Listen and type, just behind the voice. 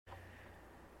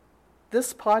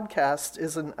This podcast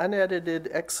is an unedited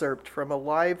excerpt from a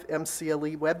live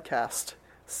MCLE webcast.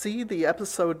 See the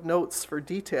episode notes for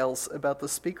details about the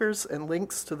speakers and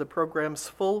links to the program's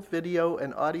full video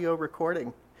and audio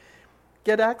recording.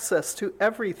 Get access to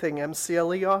everything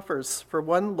MCLE offers for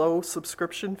one low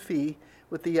subscription fee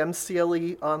with the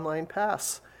MCLE Online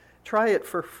Pass. Try it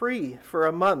for free for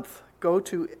a month. Go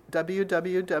to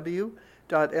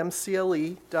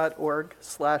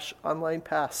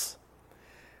www.mcle.org/onlinepass.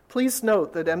 Please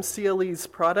note that MCLE's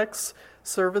products,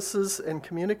 services, and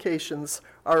communications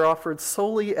are offered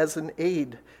solely as an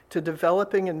aid to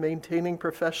developing and maintaining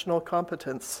professional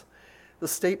competence. The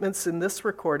statements in this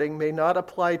recording may not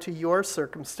apply to your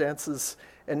circumstances,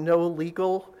 and no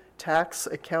legal, tax,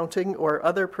 accounting, or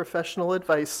other professional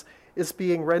advice is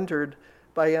being rendered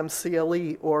by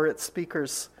MCLE or its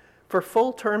speakers. For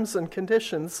full terms and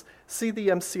conditions, see the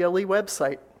MCLE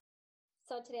website.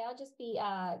 So today I'll just be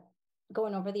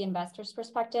going over the investor's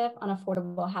perspective on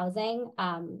affordable housing.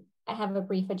 I have a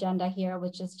brief agenda here,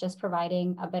 which is just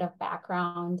providing a bit of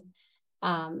background.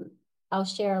 I'll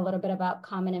share a little bit about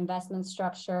common investment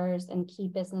structures and key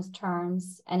business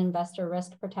terms and investor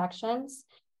risk protections.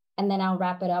 And then I'll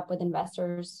wrap it up with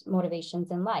investors'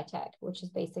 motivations in LIHTC, which is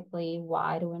basically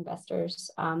why do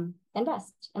investors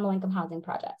invest in low-income housing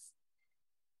projects.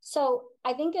 So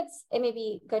I think it may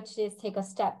be good to just take a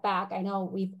step back. I know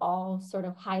we've all sort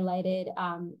of highlighted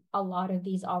a lot of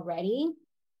these already,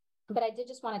 but I did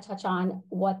just want to touch on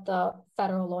what the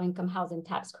federal low-income housing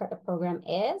tax credit program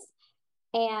is.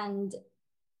 And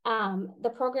the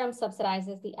program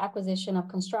subsidizes the acquisition of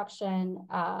construction,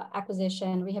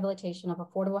 rehabilitation of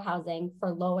affordable housing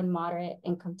for low and moderate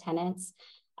income tenants.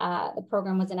 The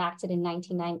program was enacted in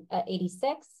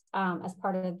 1986 as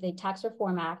part of the Tax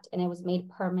Reform Act, and it was made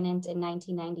permanent in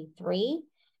 1993.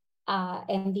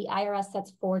 And the IRS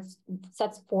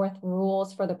sets forth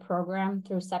rules for the program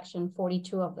through Section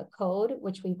 42 of the Code,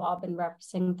 which we've all been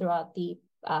referencing throughout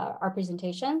our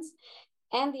presentations.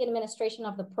 And the administration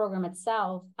of the program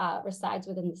itself resides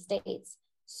within the states.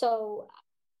 So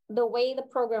the way the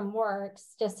program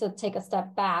works, just to take a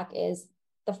step back, is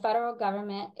the federal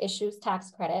government issues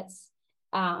tax credits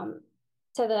to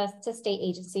state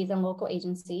agencies and local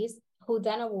agencies, who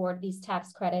then award these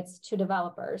tax credits to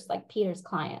developers like Peter's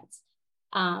clients.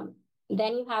 Then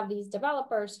you have these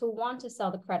developers who want to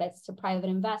sell the credits to private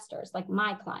investors like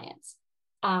my clients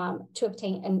to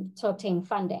obtain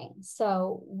funding.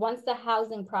 So once the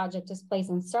housing project is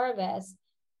placed in service,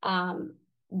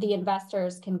 the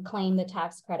investors can claim the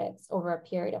tax credits over a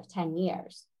period of 10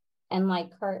 years. And like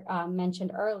Kurt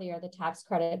mentioned earlier, the tax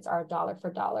credits are dollar for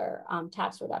dollar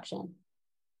tax reduction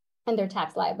and their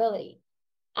tax liability.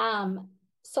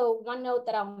 So one note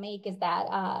that I'll make is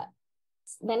that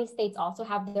many states also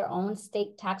have their own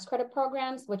state tax credit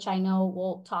programs, which I know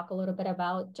we'll talk a little bit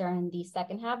about during the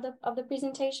second half of the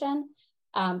presentation,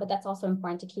 but that's also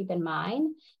important to keep in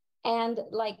mind. And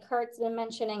like Kurt's been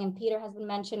mentioning and Peter has been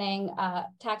mentioning,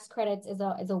 tax credits is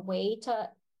a way to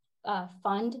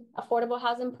fund affordable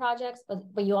housing projects,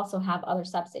 but you also have other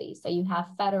subsidies. So you have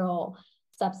federal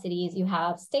subsidies, you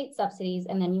have state subsidies,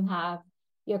 and then you have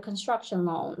your construction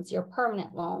loans, your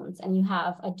permanent loans, and you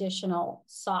have additional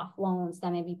soft loans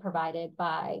that may be provided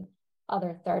by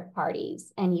other third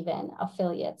parties and even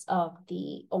affiliates of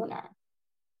the owner.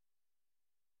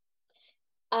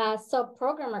 So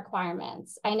program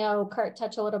requirements. I know Kurt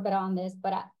touched a little bit on this,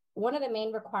 but one of the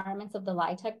main requirements of the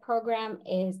LIHTC program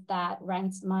is that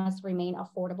rents must remain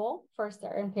affordable for a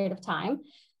certain period of time.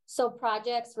 So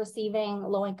projects receiving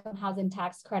low-income housing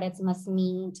tax credits must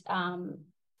meet an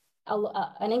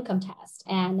income test.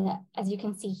 And as you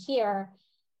can see here,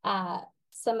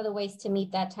 some of the ways to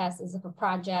meet that test is if a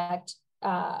project,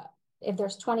 if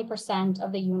there's 20%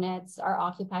 of the units are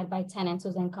occupied by tenants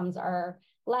whose incomes are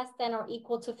less than or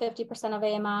equal to 50% of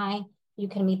AMI, you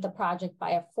can meet the project by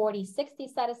a 40-60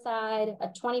 set aside, a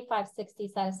 25-60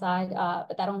 set aside,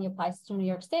 but that only applies to New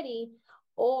York City.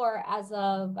 Or as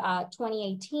of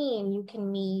 2018, you can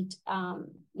meet the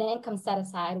income set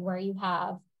aside where you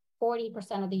have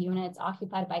 40% of the units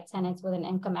occupied by tenants with an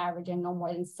income averaging no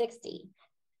more than 60.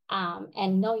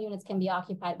 And no units can be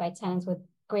occupied by tenants with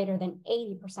greater than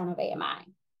 80% of AMI.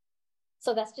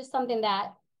 So that's just something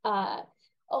that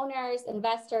owners,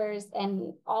 investors,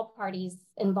 and all parties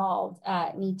involved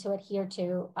need to adhere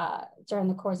to during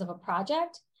the course of a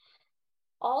project.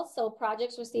 Also,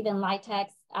 projects receiving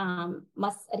LIHTC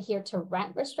must adhere to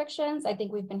rent restrictions. I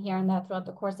think we've been hearing that throughout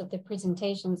the course of the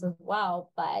presentations as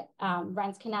well, but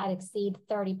rents cannot exceed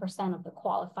 30% of the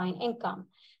qualifying income.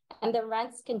 And the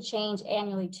rents can change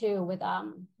annually too with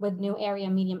new area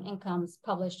median incomes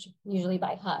published usually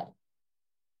by HUD.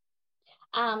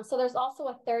 So there's also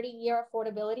a 30-year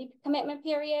affordability commitment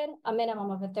period, a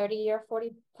minimum of a 30-year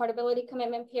affordability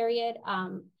commitment period.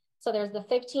 So there's the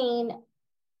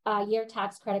 15-year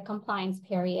tax credit compliance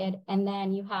period, and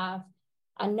then you have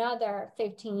another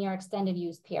 15-year extended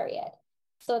use period.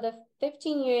 So the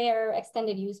 15-year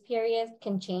extended use period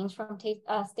can change from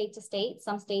state to state.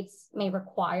 Some states may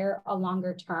require a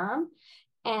longer term.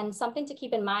 And something to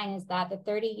keep in mind is that the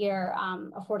 30-year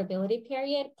affordability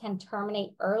period can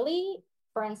terminate early.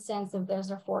 For instance, if there's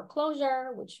a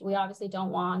foreclosure, which we obviously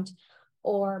don't want,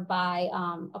 or by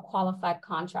a qualified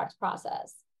contract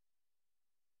process.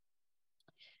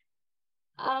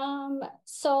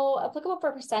 So applicable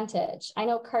for percentage. I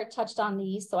know Kurt touched on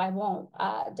these, so I won't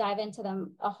dive into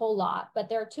them a whole lot, but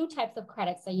there are two types of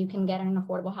credits that you can get in an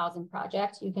affordable housing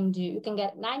project. You can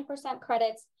get 9%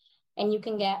 credits and you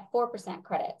can get 4%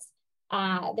 credits.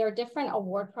 There are different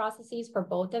award processes for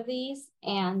both of these.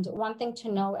 And one thing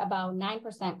to note about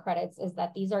 9% credits is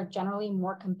that these are generally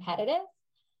more competitive.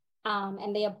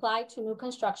 And they apply to new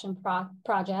construction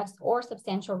projects or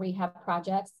substantial rehab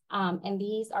projects. And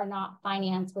these are not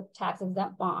financed with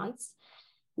tax-exempt bonds.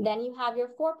 Then you have your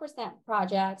 4%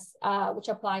 projects, which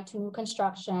apply to new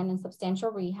construction and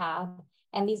substantial rehab.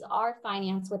 And these are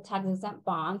financed with tax-exempt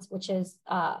bonds, which is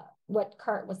what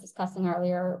Kurt was discussing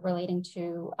earlier relating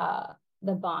to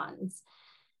the bonds.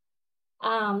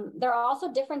 There are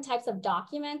also different types of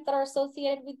documents that are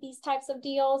associated with these types of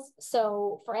deals.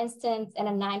 So for instance, in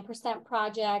a 9%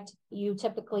 project, you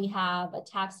typically have a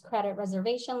tax credit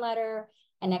reservation letter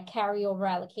and a carryover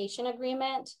allocation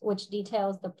agreement, which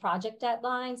details the project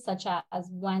deadlines, such as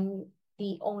when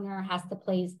the owner has to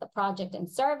place the project in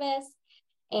service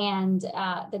and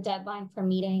the deadline for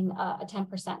meeting a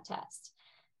 10% test.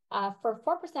 For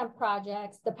 4%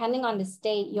 projects, depending on the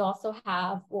state, you also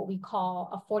have what we call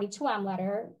a 42M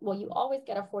letter. Well, you always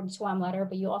get a 42M letter,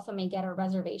 but you also may get a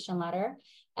reservation letter.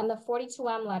 And the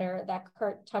 42M letter that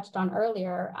Kurt touched on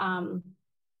earlier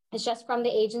is just from the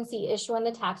agency issuing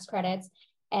the tax credits.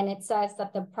 And it says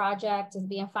that the project is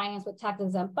being financed with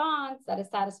tax-exempt bonds, that it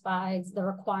satisfies the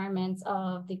requirements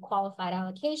of the qualified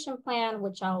allocation plan,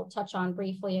 which I'll touch on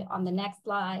briefly on the next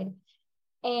slide.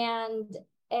 And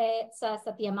it says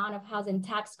that the amount of housing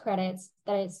tax credits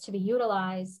that is to be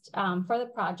utilized for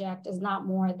the project is not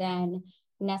more than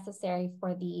necessary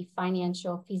for the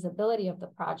financial feasibility of the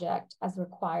project as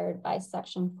required by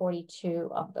Section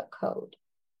 42 of the code.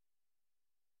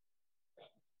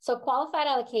 So qualified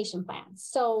allocation plans.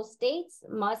 So states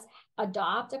must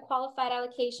adopt a qualified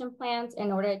allocation plans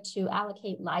in order to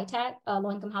allocate LIHTC,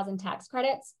 low-income housing tax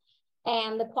credits.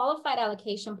 And the qualified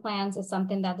allocation plans is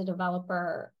something that the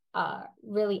developer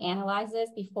really analyzes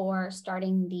before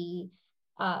starting the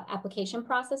application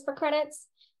process for credits.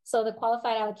 So the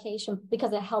qualified allocation,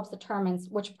 because it helps determine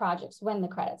which projects win the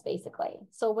credits, basically.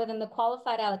 So within the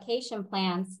qualified allocation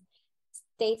plans,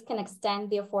 states can extend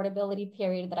the affordability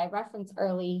period that I referenced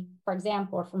early, for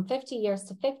example, from 50 years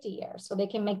to 50 years. So they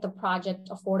can make the project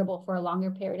affordable for a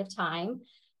longer period of time.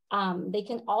 They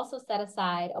can also set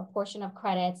aside a portion of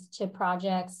credits to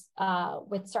projects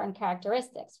with certain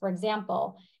characteristics. For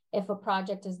example, if a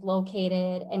project is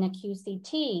located in a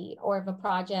QCT, or if a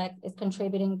project is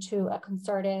contributing to a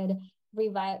concerted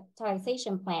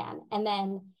revitalization plan. And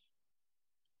then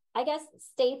I guess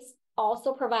states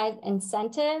also provide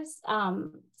incentives.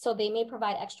 So they may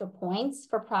provide extra points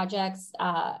for projects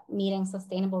meeting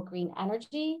sustainable green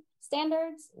energy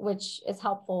standards, which is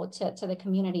helpful to the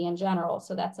community in general.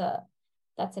 So that's an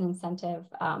incentive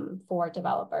for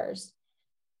developers.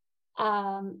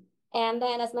 And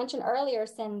then, as mentioned earlier,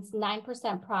 since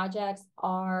 9% credits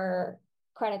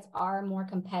are more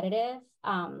competitive,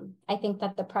 I think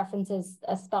that the preference is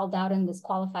spelled out in this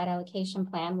qualified allocation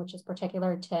plan, which is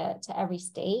particular to every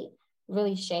state,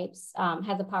 really shapes,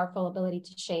 has a powerful ability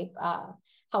to shape how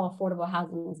affordable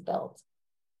housing is built.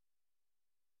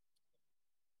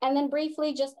 And then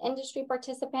briefly, just industry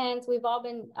participants. We've all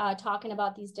been talking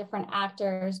about these different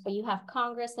actors, but you have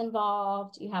Congress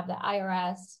involved, you have the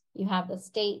IRS, you have the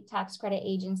state tax credit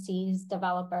agencies,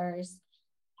 developers,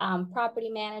 property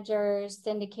managers,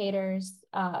 syndicators,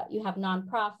 you have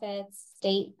nonprofits,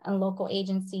 state and local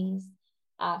agencies,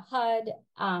 HUD,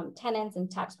 tenants,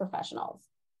 and tax professionals.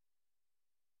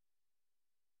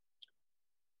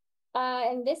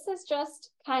 And this is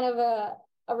just kind of a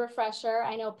refresher.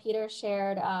 I know Peter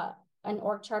shared an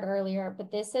org chart earlier,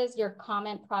 but this is your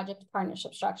common project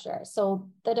partnership structure. So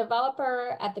the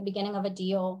developer at the beginning of a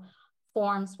deal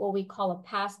forms what we call a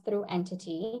pass-through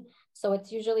entity. So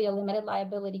it's usually a limited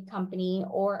liability company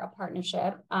or a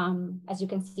partnership, as you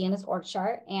can see in this org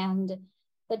chart. And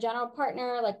The general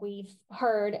partner, like we've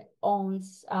heard,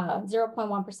 owns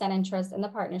 0.1% interest in the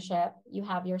partnership. You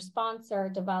have your sponsor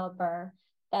developer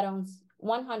that owns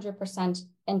 100%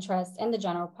 interest in the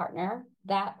general partner.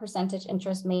 That percentage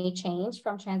interest may change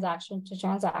from transaction to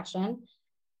transaction.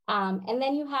 And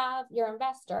then you have your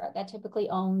investor that typically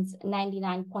owns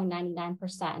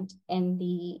 99.99% in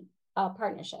the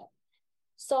partnership.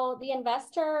 So the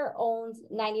investor owns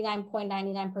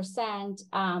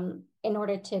 99.99% in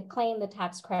order to claim the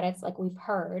tax credits, like we've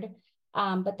heard,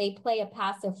 but they play a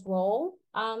passive role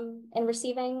in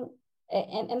receiving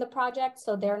in the project.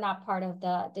 So they're not part of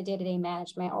the day-to-day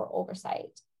management or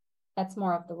oversight. That's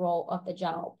more of the role of the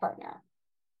general partner.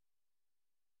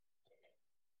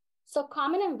 So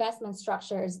common investment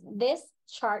structures, this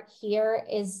chart here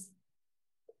is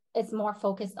more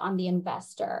focused on the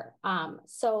investor.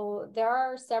 So there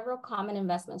are several common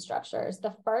investment structures.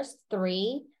 The first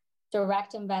three,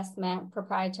 direct investment,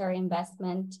 proprietary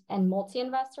investment, and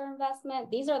multi-investor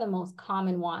investment, these are the most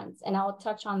common ones. And I'll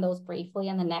touch on those briefly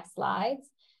in the next slides.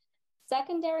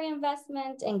 Secondary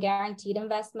investment and guaranteed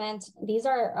investment, these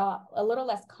are a little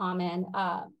less common,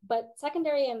 but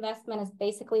secondary investment is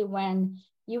basically when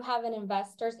you have an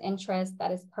investor's interest that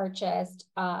is purchased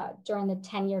during the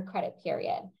 10-year credit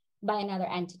period by another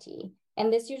entity.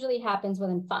 And this usually happens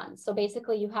within funds. So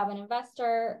basically you have an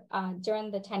investor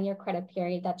during the 10-year credit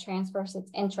period that transfers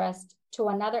its interest to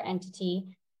another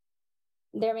entity.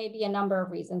 There may be a number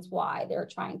of reasons why they're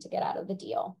trying to get out of the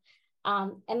deal.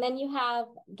 And then you have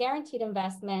guaranteed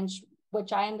investment,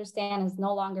 which I understand is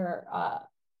no longer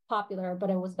popular, but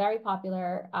it was very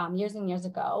popular years and years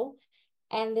ago.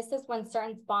 And this is when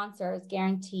certain sponsors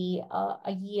guarantee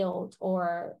a yield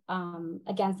or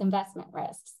against investment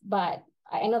risks. But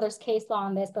I know there's case law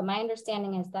on this, but my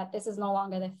understanding is that this is no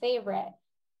longer the favorite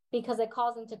because it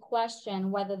calls into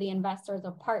question whether the investor is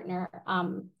a partner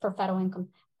for federal income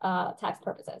tax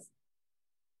purposes.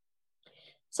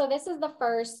 So this is the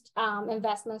first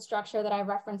investment structure that I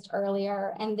referenced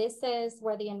earlier. And this is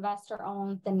where the investor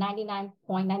owns the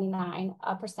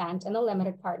 99.99% in the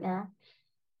limited partner.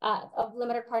 Of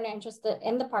limited partner interest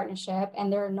in the partnership,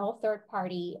 and there are no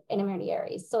third-party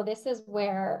intermediaries. So this is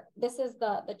the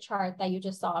chart that you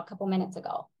just saw a couple minutes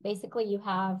ago. Basically, you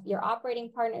have your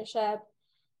operating partnership,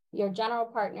 your general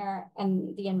partner,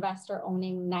 and the investor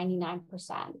owning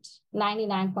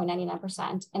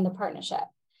 99.99% in the partnership.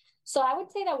 So I would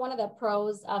say that one of the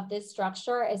pros of this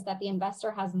structure is that the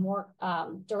investor has more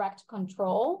direct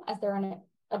control as they're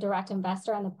a direct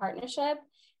investor in the partnership.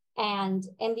 And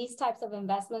in these types of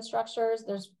investment structures,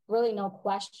 there's really no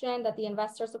question that the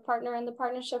investor is a partner in the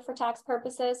partnership for tax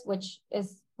purposes, which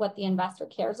is what the investor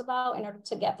cares about in order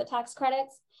to get the tax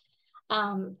credits.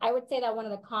 I would say that one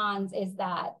of the cons is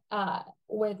that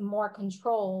with more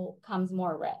control comes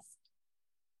more risk.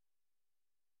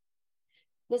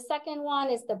 The second one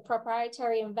is the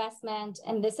proprietary investment,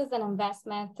 and this is an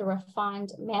investment through a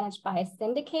fund managed by a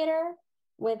syndicator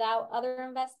without other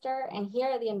investor. And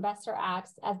here the investor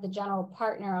acts as the general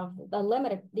partner of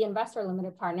the investor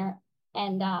limited partner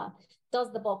and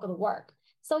does the bulk of the work.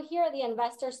 So here the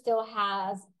investor still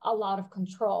has a lot of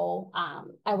control,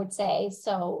 I would say.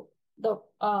 So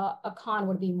a con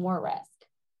would be more risk.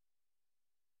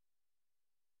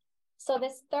 So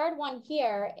this third one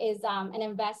here is an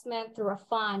investment through a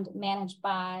fund managed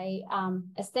by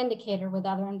a syndicator with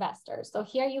other investors. So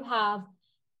here you have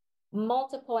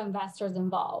multiple investors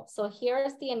involved. So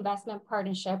here's the investment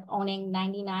partnership owning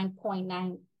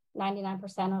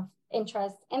 99.99% of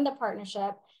interest in the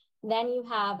partnership. Then you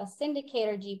have a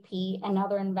syndicator GP and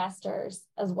other investors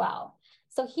as well.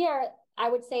 So here, I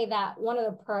would say that one of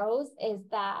the pros is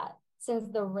that since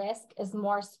the risk is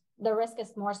more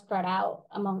spread out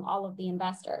among all of the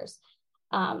investors.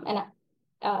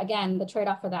 Again, the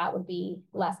trade-off for that would be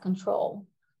less control.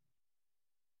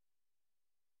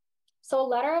 So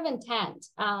letter of intent.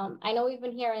 I know we've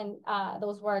been hearing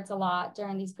those words a lot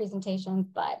during these presentations,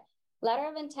 but letter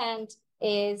of intent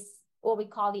is what we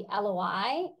call the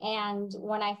LOI. And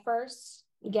when I first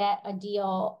get a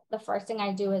deal, the first thing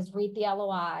I do is read the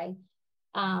LOI.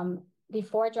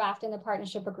 Before drafting the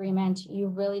partnership agreement, you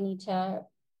really need to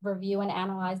review and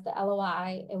analyze the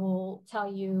LOI. It will tell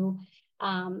you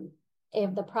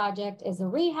if the project is a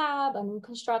rehab, a new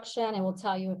construction. It will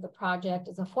tell you if the project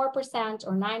is a 4%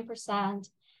 or 9%.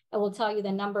 It will tell you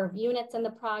the number of units in the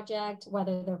project,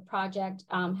 whether the project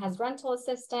has rental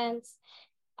assistance.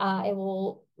 It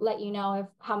will let you know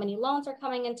how many loans are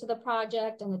coming into the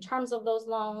project and the terms of those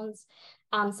loans.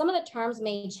 Some of the terms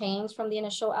may change from the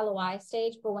initial LOI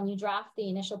stage, but when you draft the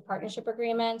initial partnership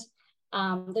agreement,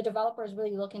 the developer is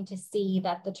really looking to see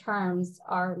that the terms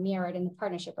are mirrored in the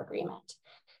partnership agreement.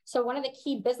 So one of the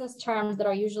key business terms that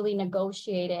are usually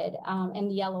negotiated in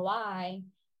the LOI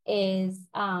is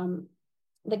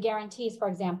the guarantees, for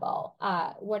example.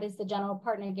 What is the general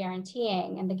partner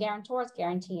guaranteeing and the guarantors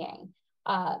guaranteeing?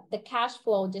 The cash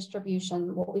flow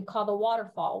distribution, what we call the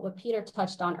waterfall, what Peter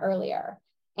touched on earlier,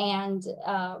 and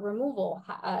removal.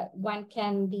 When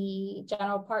can the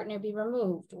general partner be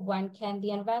removed? When can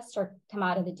the investor come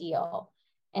out of the deal?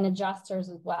 And adjusters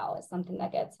as well is something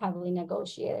that gets heavily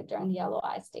negotiated during the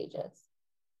LOI stages.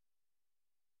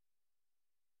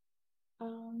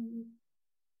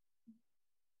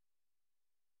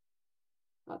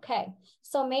 Okay,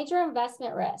 so major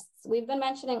investment risks. We've been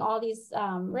mentioning all these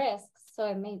risks, so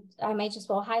I may just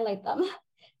well highlight them.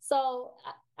 So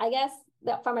I guess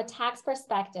that from a tax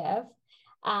perspective,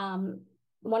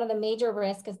 one of the major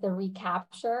risks is the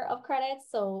recapture of credits.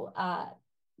 So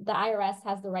the IRS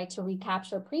has the right to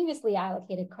recapture previously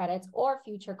allocated credits or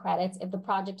future credits if the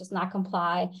project does not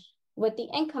comply with the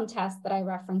income test that I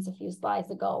referenced a few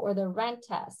slides ago, or the rent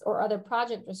test, or other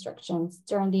project restrictions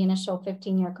during the initial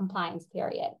 15-year compliance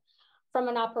period. From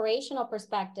an operational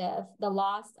perspective, the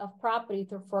loss of property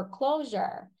through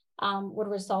foreclosure would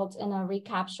result in a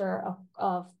recapture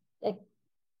of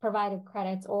provided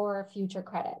credits or future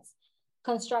credits.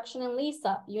 Construction and lease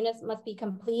up, units must be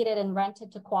completed and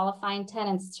rented to qualifying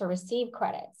tenants to receive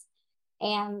credits.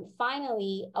 And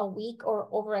finally, a weak or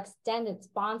overextended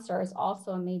sponsor is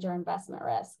also a major investment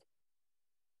risk.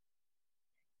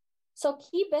 So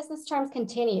key business terms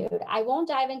continued. I won't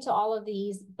dive into all of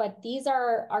these, but these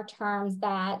are terms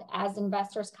that as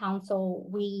Investors Council,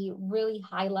 we really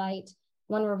highlight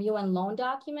when reviewing loan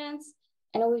documents.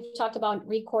 I know we've talked about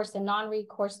recourse and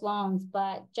non-recourse loans,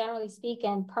 but generally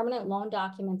speaking, permanent loan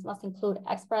documents must include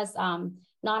express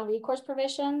non-recourse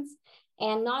provisions.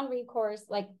 And non-recourse,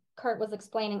 like Kurt was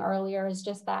explaining earlier, is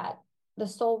just that the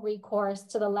sole recourse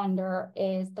to the lender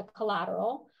is the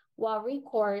collateral, while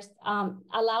recourse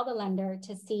allow the lender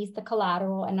to seize the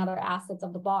collateral and other assets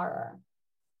of the borrower.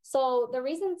 So the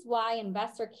reasons why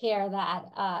investors care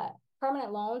that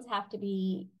permanent loans have to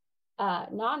be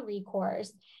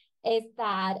non-recourse is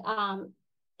that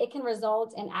it can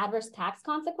result in adverse tax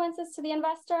consequences to the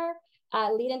investor,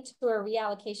 leading to a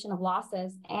reallocation of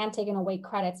losses and taking away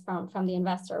credits from the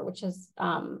investor, which is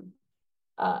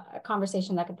a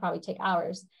conversation that could probably take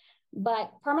hours.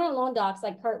 But permanent loan docs,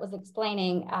 like Kurt was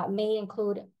explaining, may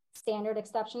include standard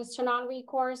exceptions to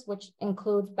non-recourse, which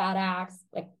includes bad acts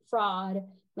like fraud,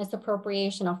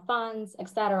 misappropriation of funds,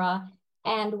 etc.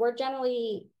 And we're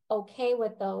generally okay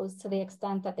with those to the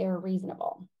extent that they're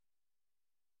reasonable.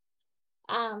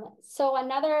 So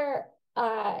another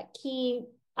key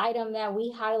item that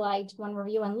we highlight when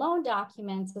reviewing loan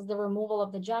documents is the removal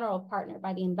of the general partner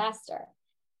by the investor.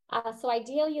 So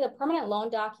ideally, the permanent loan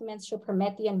documents should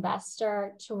permit the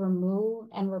investor to remove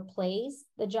and replace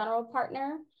the general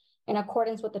partner in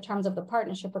accordance with the terms of the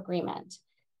partnership agreement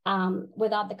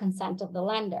without the consent of the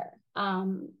lender. I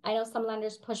know some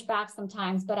lenders push back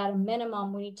sometimes, but at a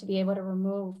minimum, we need to be able to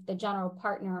remove the general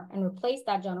partner and replace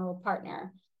that general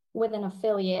partner with an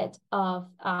affiliate of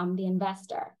the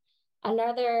investor.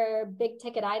 Another big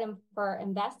ticket item for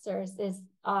investors is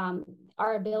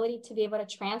our ability to be able to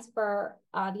transfer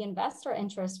the investor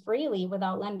interest freely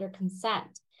without lender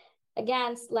consent.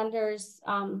 Again, lenders,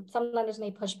 some lenders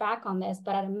may push back on this,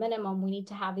 but at a minimum, we need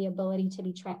to have the ability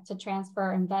to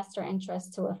transfer investor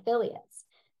interest to affiliates.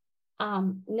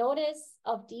 Notice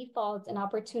of default and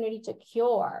opportunity to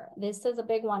cure. This is a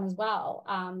big one as well.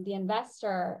 The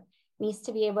investor needs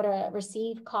to be able to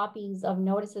receive copies of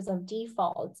notices of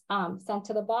default sent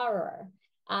to the borrower.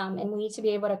 And we need to be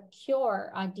able to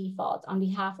cure a default on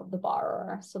behalf of the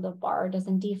borrower so the borrower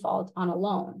doesn't default on a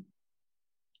loan.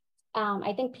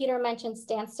 I think Peter mentioned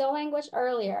standstill language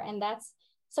earlier, and that's,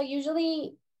 so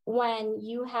usually when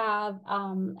you have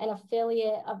an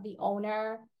affiliate of the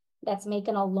owner that's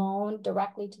making a loan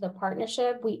directly to the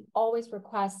partnership, we always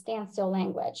request standstill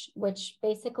language, which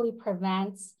basically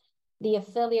prevents the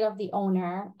affiliate of the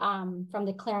owner from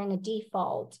declaring a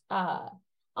default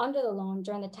under the loan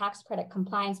during the tax credit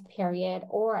compliance period,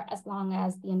 or as long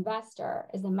as the investor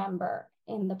is a member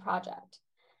in the project,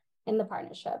 in the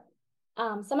partnership.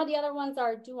 Some of the other ones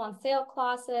are due on sale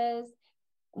clauses.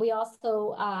 We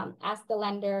also ask the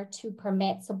lender to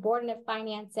permit subordinate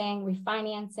financing,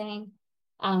 refinancing.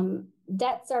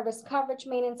 Debt service coverage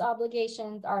maintenance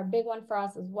obligations are a big one for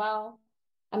us as well.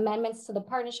 Amendments to the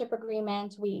partnership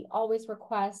agreement, we always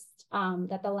request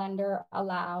that the lender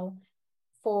allow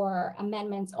for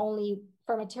amendments only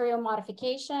for material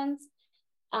modifications,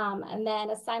 and then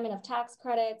assignment of tax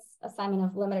credits, assignment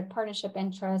of limited partnership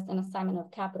interest, and assignment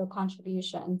of capital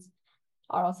contributions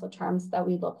are also terms that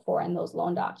we look for in those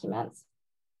loan documents.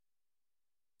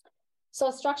 So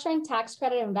structuring tax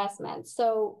credit investments.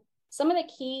 So some of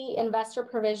the key investor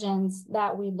provisions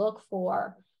that we look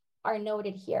for are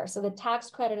noted here. So the tax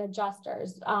credit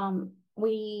adjusters,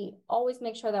 we always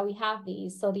make sure that we have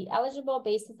these. So the eligible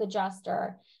basis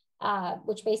adjuster,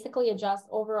 which basically adjusts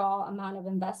overall amount of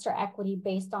investor equity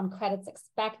based on credits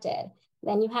expected.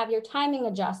 Then you have your timing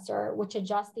adjuster, which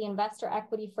adjusts the investor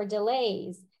equity for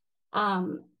delays.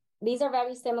 These are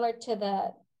very similar to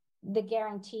the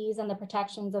guarantees and the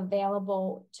protections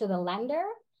available to the lender.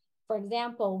 For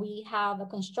example, we have a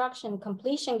construction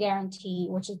completion guarantee,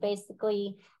 which is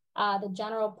basically the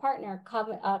general partner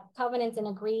covenants and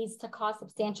agrees to cause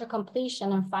substantial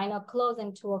completion and final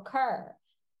closing to occur.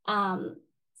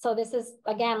 So this is,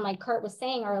 again, like Kurt was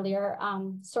saying earlier,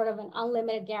 sort of an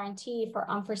unlimited guarantee for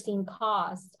unforeseen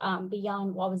costs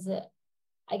beyond what was,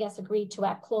 agreed to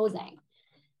at closing.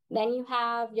 Then you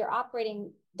have your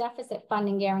operating deficit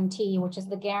funding guarantee, which is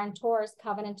the guarantor's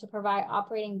covenant to provide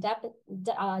operating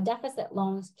deficit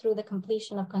loans through the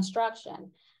completion of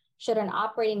construction should an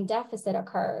operating deficit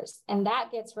occurs, and that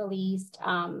gets released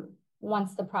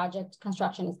once the project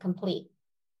construction is complete.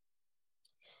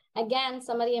 Again,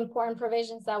 some of the important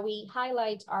provisions that we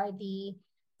highlight are the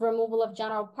removal of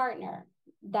general partner.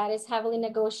 That is heavily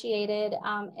negotiated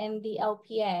in the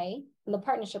LPA, in the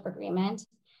partnership agreement.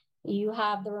 You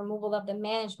have the removal of the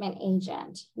management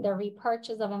agent, the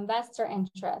repurchase of investor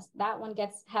interest. That one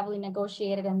gets heavily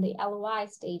negotiated in the LOI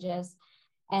stages,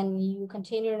 and you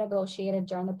continue to negotiate it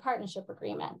during the partnership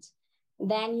agreement.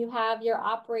 Then you have your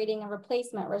operating and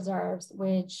replacement reserves,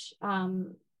 which,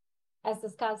 as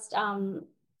discussed,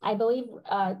 I believe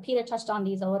Peter touched on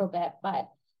these a little bit, but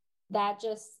that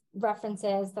just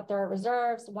references that there are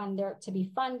reserves, when they're to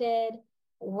be funded,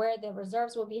 where the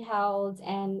reserves will be held,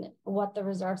 and what the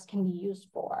reserves can be used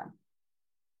for.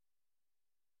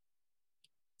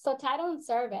 So title and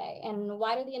survey, and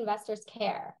why do the investors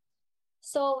care?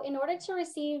 So in order to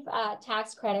receive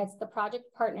tax credits, the project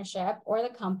partnership or the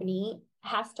company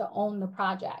has to own the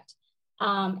project.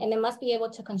 And they must be able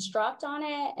to construct on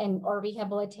it or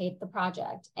rehabilitate the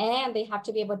project. And they have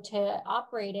to be able to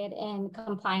operate it in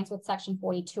compliance with Section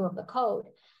 42 of the code.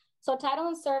 So title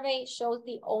and survey shows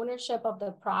the ownership of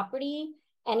the property,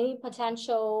 any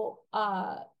potential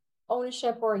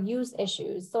ownership or use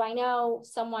issues. So I know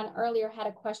someone earlier had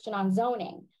a question on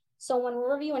zoning. So when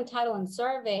we're reviewing title and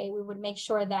survey, we would make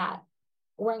sure that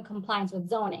we're in compliance with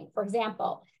zoning. For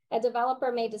example, a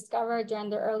developer may discover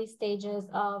during the early stages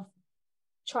of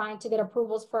trying to get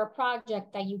approvals for a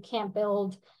project that you can't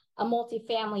build a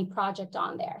multifamily project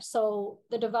on there. So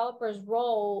the developer's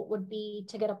role would be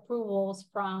to get approvals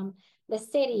from the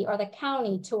city or the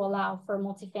county to allow for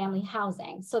multifamily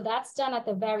housing. So that's done at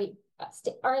the very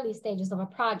early stages of a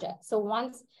project. So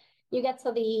once you get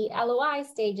to the LOI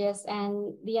stages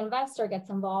and the investor gets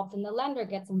involved and the lender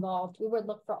gets involved, we would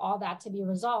look for all that to be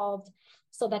resolved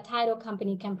so the title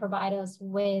company can provide us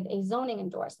with a zoning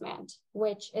endorsement,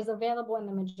 which is available in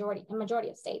the majority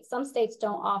of states. Some states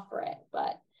don't offer it,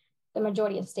 but the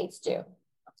majority of states do.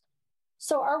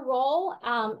 So our role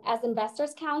as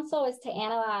Investors Council is to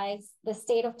analyze the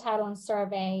state of title and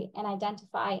survey and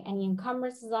identify any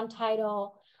encumbrances on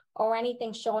title or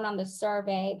anything shown on the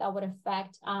survey that would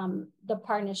affect the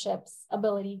partnership's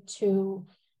ability to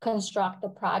construct the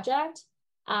project.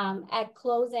 At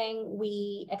closing,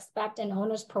 we expect an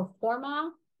owner's pro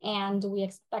forma, and we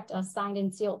expect a signed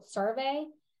and sealed survey.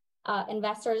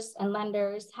 Investors and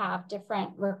lenders have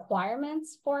different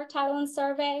requirements for title and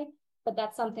survey, but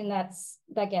that's something that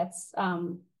gets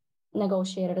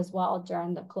negotiated as well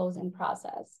during the closing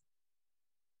process.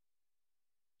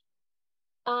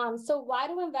 So why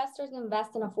do investors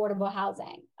invest in affordable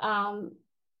housing?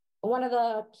 One of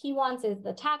the key ones is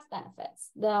the tax benefits,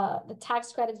 the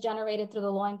tax credits generated through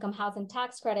the low-income housing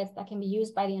tax credits that can be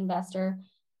used by the investor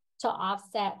to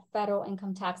offset federal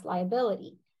income tax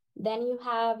liability. Then you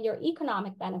have your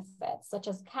economic benefits, such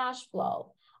as cash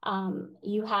flow.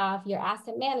 You have your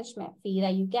asset management fee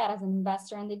that you get as an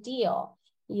investor in the deal.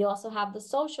 You also have the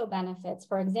social benefits.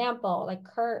 For example, like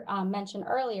Kurt mentioned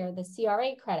earlier, the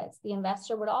CRA credits. The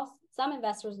investor would also, some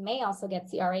investors may also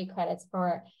get CRA credits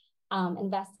for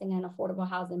investing in an affordable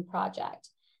housing project.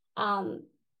 And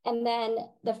then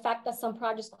the fact that some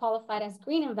projects qualified as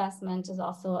green investment is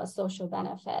also a social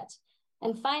benefit.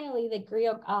 And finally,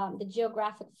 the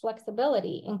geographic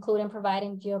flexibility, including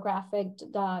providing geographic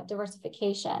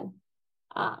diversification,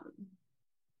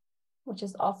 which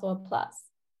is also a plus.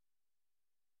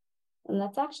 And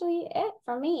that's actually it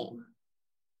for me.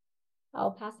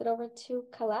 I'll pass it over to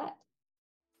Colette.